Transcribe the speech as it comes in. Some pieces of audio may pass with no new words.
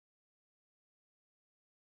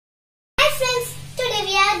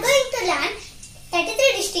plan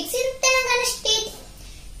 33 districts in Telangana state.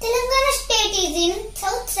 Telangana state is in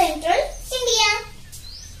south central India.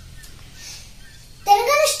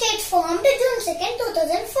 Telangana state formed June 2nd,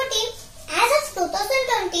 2014. As of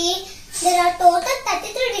 2020, there are total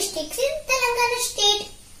 33 districts in Telangana state.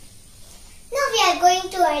 Now we are going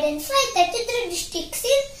to identify 33 districts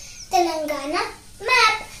in Telangana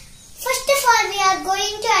map. First of all, we are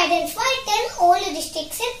going to identify 10 old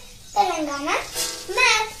districts in Telangana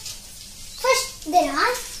map. First, there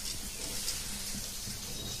are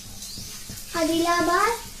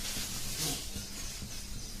Adilabad,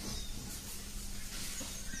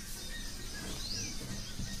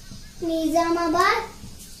 Nizamabad,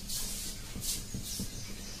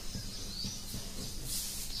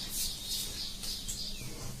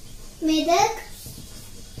 Medak,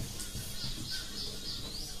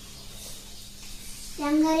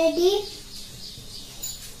 Rangareddy,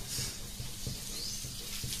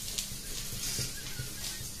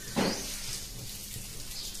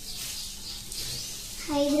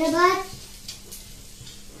 Hyderabad,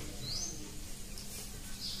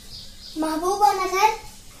 Mahbubanagar,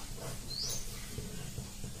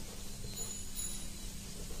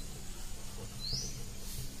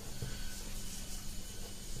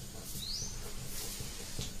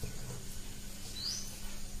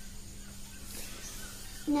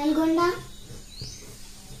 Nalgonda,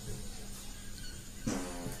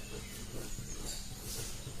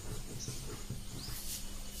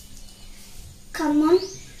 Khammam,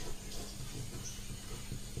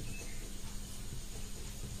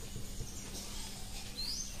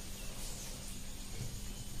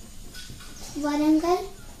 Warangal,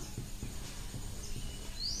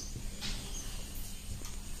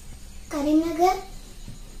 Karimnagar,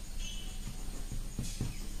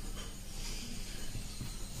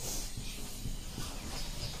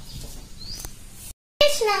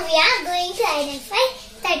 now we are going to identify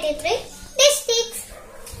 33 districts.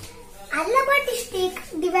 Adilabad district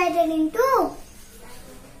divided into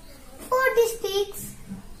 4 districts.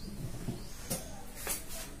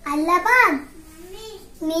 Adilabad,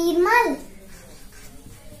 Nirmal,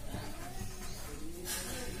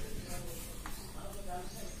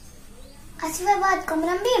 Asifabad,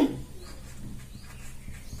 Komrambim,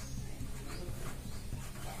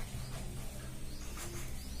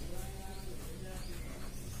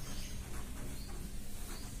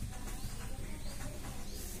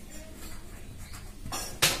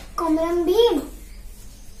 Komrambim,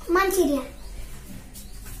 Manchiria,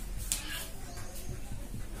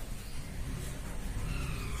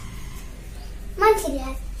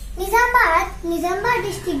 Nizamabad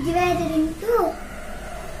district divided into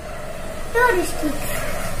 2 districts.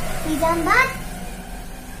 Nizamabad,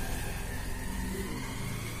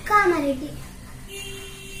 Kamareddy.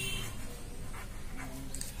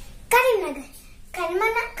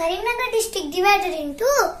 Karimnagar district divided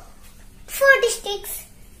into 4 districts.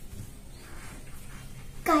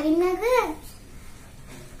 Karimnagar,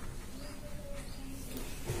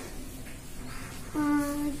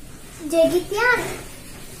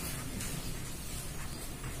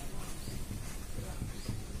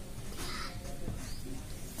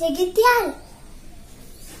 Jagitial,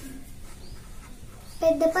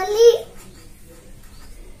 Peddapalli,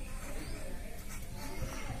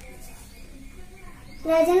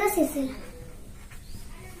 Rajana Sisila,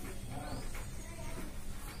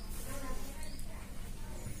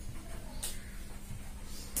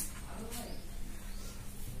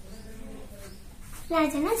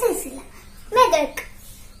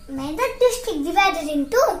 Medak district divided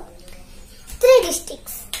into 3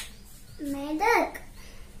 districts. Medak,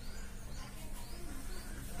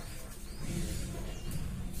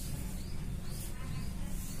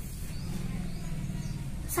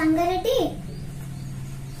 Sangareddy,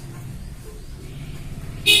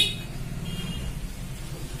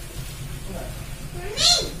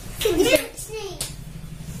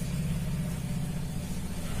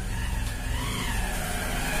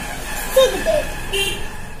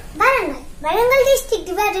 Warangal district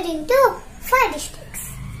divided into 5 districts.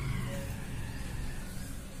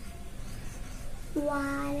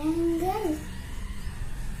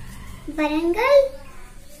 Warangal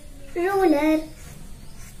rural,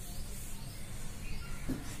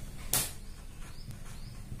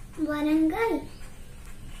 Warangal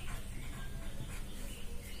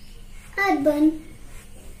urban,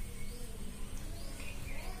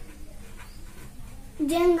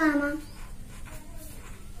 Jangama,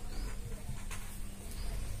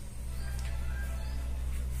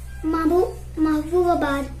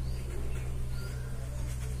 Mahbubabad,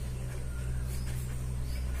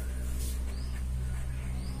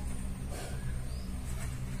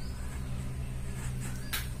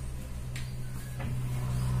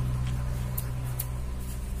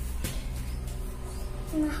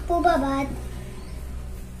 Mahbubabad,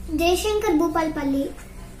 Jaishankar Bhupalpalli,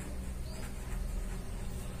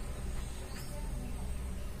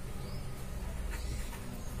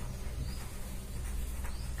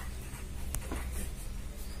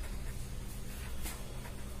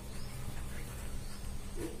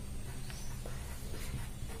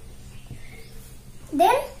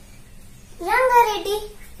 then Rangareddy.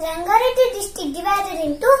 Rangareddy district divided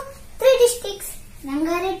into 3 districts.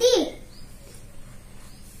 Rangareddy,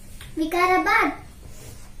 Vikarabad,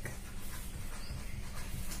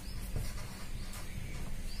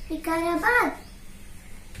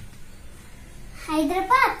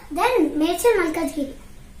 Hyderabad, then Medchal Malkajgiri.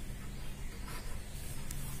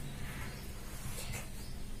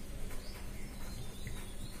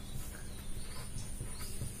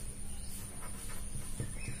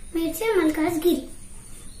 Medchal Malkajgiri.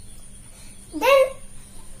 Then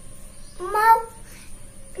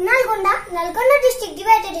Nalgonda. Nalgonda district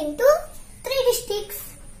divided into 3 districts.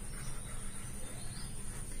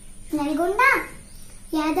 Nalgonda,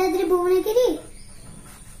 Yadadri Bhuvanagiri,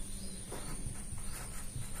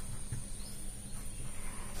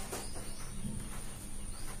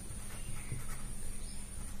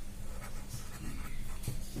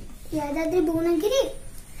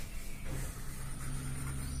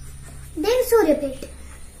 then Suryapet.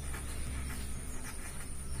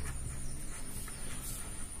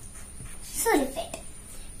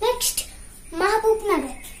 Next,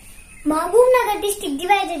 Mahbubnagar. Mahbubnagar district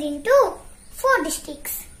divided into 4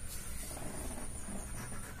 districts.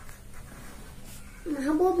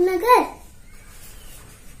 Mahbubnagar,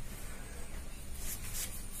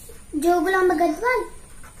 Jogulamba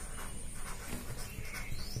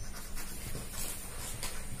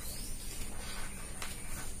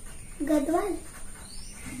Gadwal,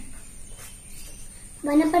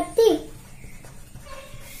 Vanapatti,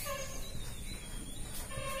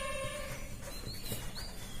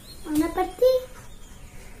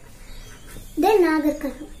 then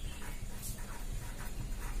Nagarkarnal.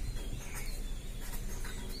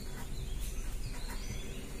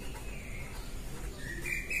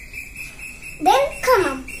 Then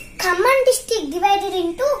Khammam. Khammam district divided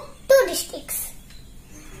into 2 districts.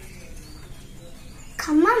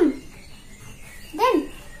 Khammam, then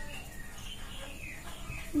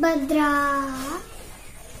Bhadradri,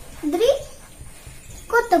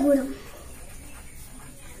 Kottagudem.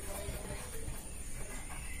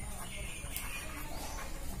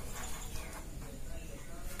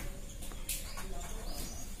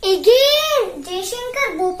 Again, Jaishankar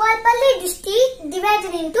Bhupalpalli district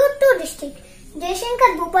divided into 2 districts.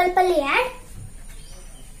 Jaishankar Bhupalpalli and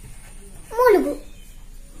Mulugu.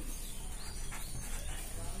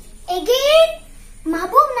 Again,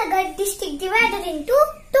 Mahbubnagar district divided into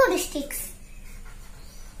 2 districts.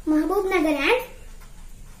 Mahbubnagar and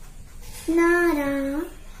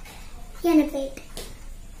Narayanapet.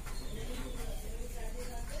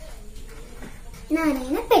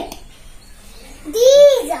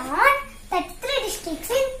 These are 33 districts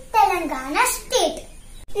in Telangana state.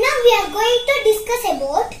 Now we are going to discuss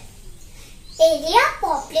about area,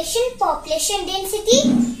 population density,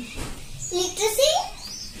 literacy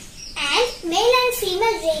and male and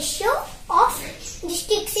female ratio of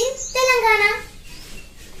districts in Telangana.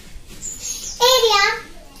 Area.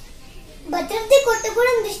 Bhadradri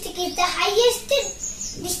Kottagudem district is the highest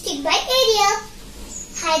district by area.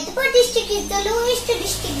 Hyderabad district is the lowest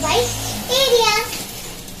district by area.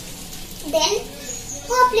 Then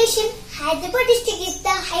population. Hyderabad district is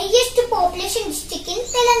the highest population district in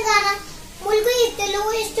Telangana. Mulugu is the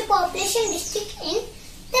lowest population district in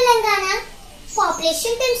Telangana.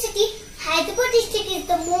 Population density. Hyderabad district is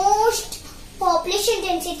the most population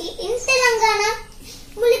density in Telangana.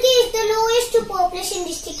 Mulugu is the lowest population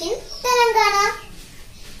district in Telangana.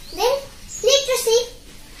 Then literacy.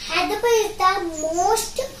 Hyderabad is the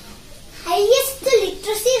most highest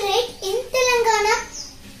literacy rate in Telangana.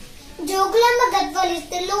 Jogulamba Gadwal is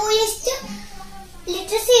the lowest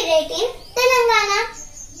literacy rate in Telangana.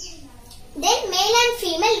 Then male and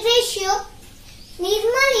female ratio.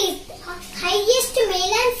 Nirmal is the highest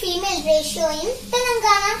male and female ratio in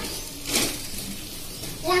Telangana.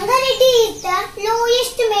 Rangareddy is the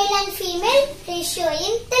lowest male and female ratio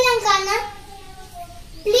in Telangana.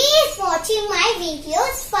 Please watching my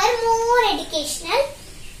videos for more educational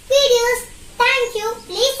videos. Thank you.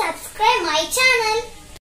 Please subscribe my channel.